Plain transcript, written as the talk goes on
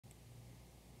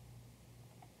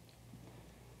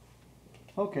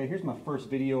Okay, here's my first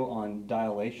video on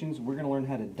dilations. We're going to learn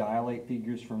how to dilate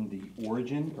figures from the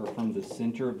origin or from the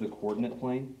center of the coordinate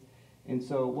plane. And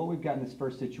so what we've got in this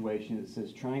first situation, it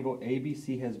says triangle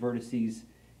ABC has vertices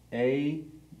A,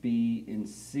 B, and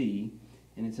C.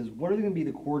 And it says what are going to be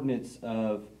the coordinates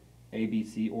of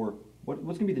ABC, or what's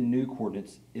going to be the new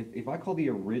coordinates? If I call the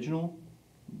original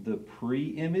the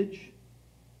pre-image,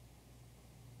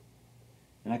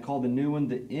 and I call the new one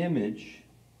the image,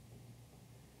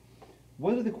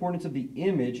 what are the coordinates of the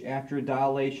image after a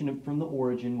dilation from the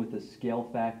origin with a scale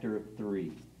factor of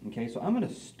 3? Okay, so I'm going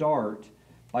to start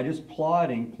by just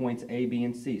plotting points A, B,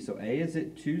 and C. So A is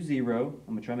at 2, 0.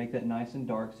 I'm going to try to make that nice and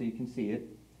dark so you can see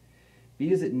it.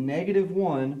 B is at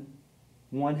 -1,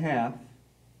 1/2.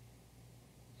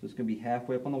 So it's going to be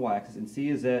halfway up on the y-axis. And C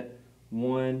is at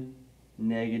 1,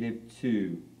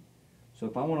 -2. So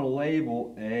if I want to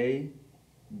label A,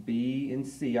 B, and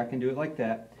C, I can do it like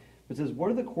that. It says,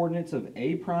 what are the coordinates of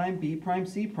A prime, B prime,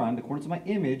 C prime, the coordinates of my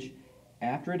image,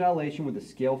 after a dilation with a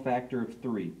scale factor of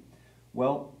 3?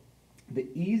 Well, the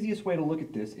easiest way to look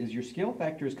at this is your scale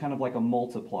factor is kind of like a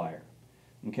multiplier.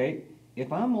 Okay?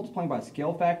 If I'm multiplying by a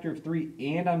scale factor of 3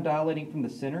 and I'm dilating from the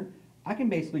center, I can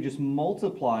basically just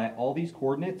multiply all these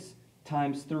coordinates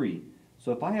times 3.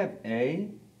 So if I have A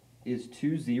is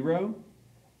 2, 0,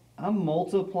 I'm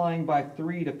multiplying by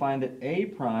 3 to find that A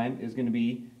prime is going to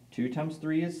be 2 times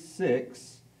 3 is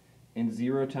 6, and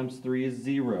 0 times 3 is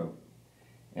 0.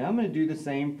 And I'm going to do the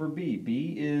same for B.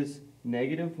 B is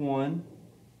 -1,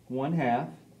 1/2.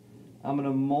 I'm going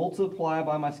to multiply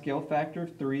by my scale factor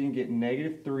of 3 and get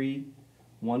 -3,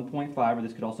 1.5, or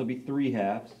this could also be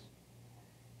 3/2.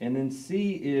 And then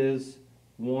C is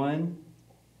 1,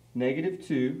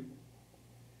 -2,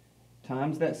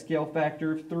 times that scale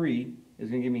factor of 3 is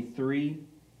going to give me 3,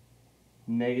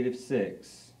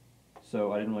 -6.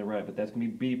 So I didn't really write it, but that's going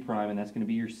to be B prime, and that's going to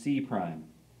be your C prime.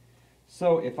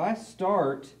 So if I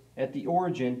start at the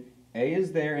origin, A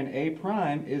is there, and A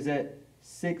prime is at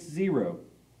 6, 0.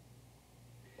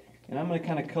 And I'm going to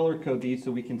kind of color code these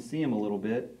so we can see them a little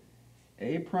bit.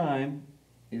 A prime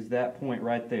is that point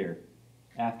right there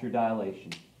after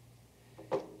dilation.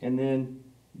 And then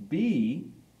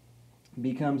B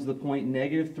becomes the point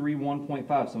 -3,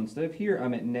 1.5. So instead of here,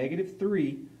 I'm at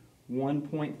 -3,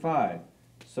 1.5.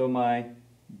 So my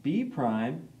B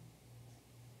prime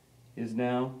is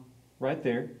now right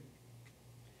there.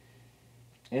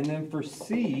 And then for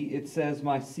C, it says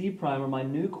my C prime, or my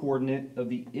new coordinate of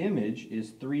the image,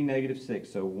 is 3, -6.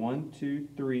 So 1, 2,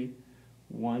 3,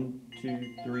 1,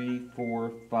 2, 3, 4,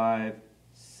 5,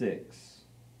 6.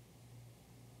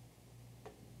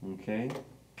 Okay?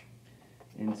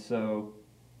 And so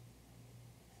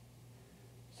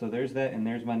there's that, and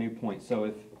there's my new point. So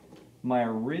if my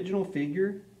original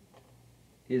figure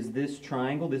is this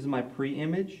triangle, this is my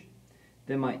pre-image,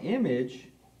 then my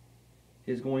image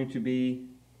is going to be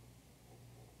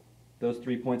those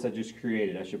 3 points I just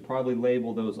created. I should probably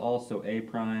label those also A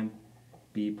prime,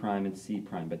 B prime, and C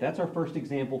prime. But that's our first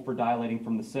example for dilating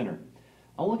from the center.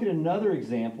 I'll look at another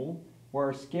example where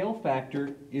our scale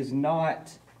factor is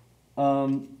not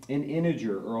an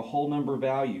integer or a whole number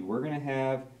value. We're going to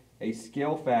have a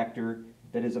scale factor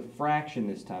that is a fraction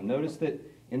this time. Notice that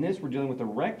in this we're dealing with a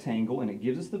rectangle, and it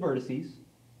gives us the vertices.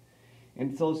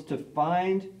 And so it's to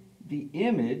find the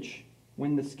image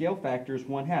when the scale factor is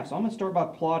 1/2. So I'm going to start by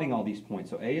plotting all these points.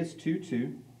 So A is 2,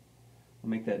 2. I'll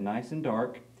make that nice and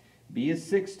dark. B is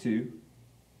 6, 2.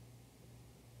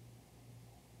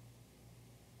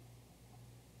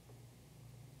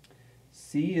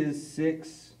 C is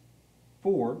 6,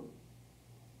 4.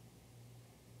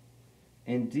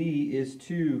 And D is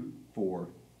 2, 4.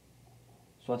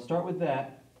 So I start with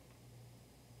that.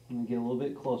 I'm going to get a little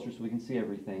bit closer so we can see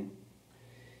everything.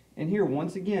 And here,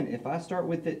 once again, if I start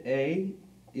with that A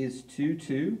is 2,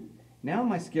 2, now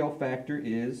my scale factor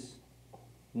is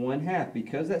 1/2.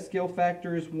 Because that scale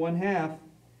factor is 1/2,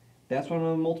 that's what I'm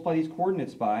going to multiply these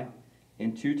coordinates by.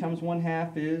 And 2 times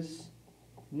 1/2 is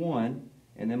 1.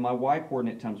 And then my y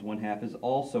coordinate times 1/2 is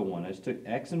also 1. I just took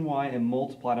x and y and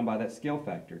multiplied them by that scale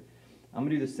factor. I'm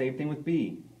going to do the same thing with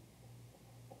B.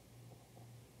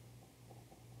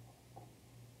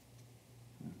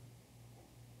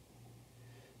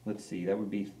 Let's see, that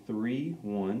would be 3,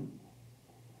 1.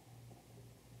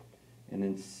 And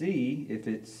then C, if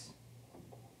it's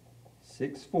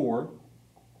 6, 4,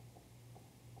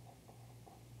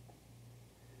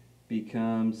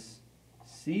 becomes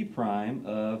C prime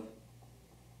of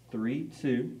 3,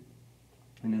 2.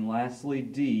 And then lastly,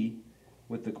 D,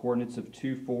 with the coordinates of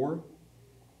 2, 4,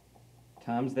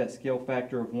 times that scale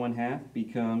factor of 1/2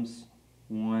 becomes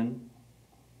 1,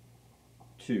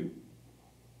 2.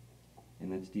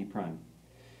 And that's D prime.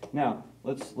 Now,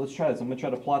 let's try this. I'm going to try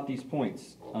to plot these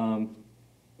points.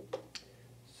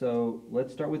 So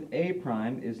let's start with A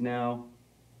prime is now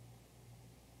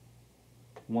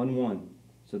 1, 1.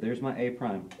 So there's my A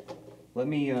prime. Let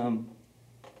me, I'm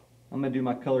going to do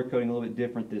my color coding a little bit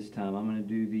different this time. I'm going to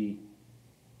do the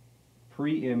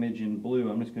pre-image in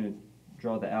blue. I'm just going to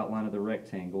draw the outline of the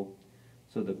rectangle.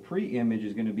 So the pre-image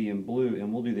is going to be in blue,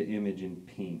 and we'll do the image in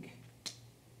pink.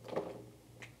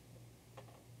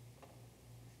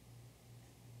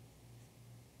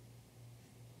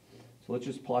 So let's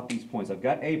just plot these points. I've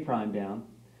got A prime down.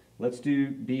 Let's do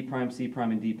B prime, C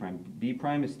prime, and D prime. B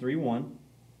prime is 3, 1.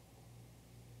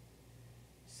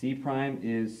 C prime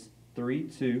is 3,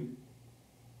 2.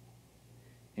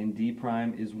 And D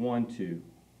prime is 1, 2.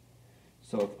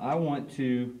 So if I want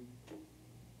to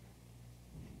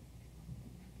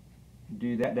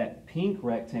do that pink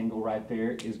rectangle right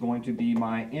there is going to be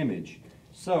my image.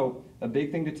 So a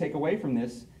big thing to take away from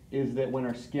this is that when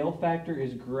our scale factor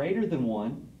is greater than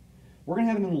 1, we're going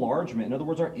to have an enlargement. In other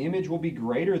words, our image will be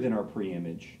greater than our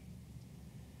pre-image.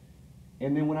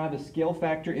 And then when I have a scale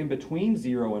factor in between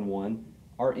 0 and 1,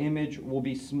 our image will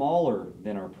be smaller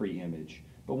than our pre-image.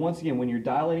 But once again, when you're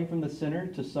dilating from the center,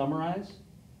 to summarize,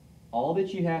 all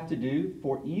that you have to do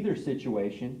for either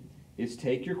situation is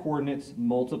take your coordinates,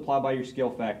 multiply by your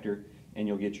scale factor, and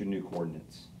you'll get your new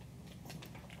coordinates.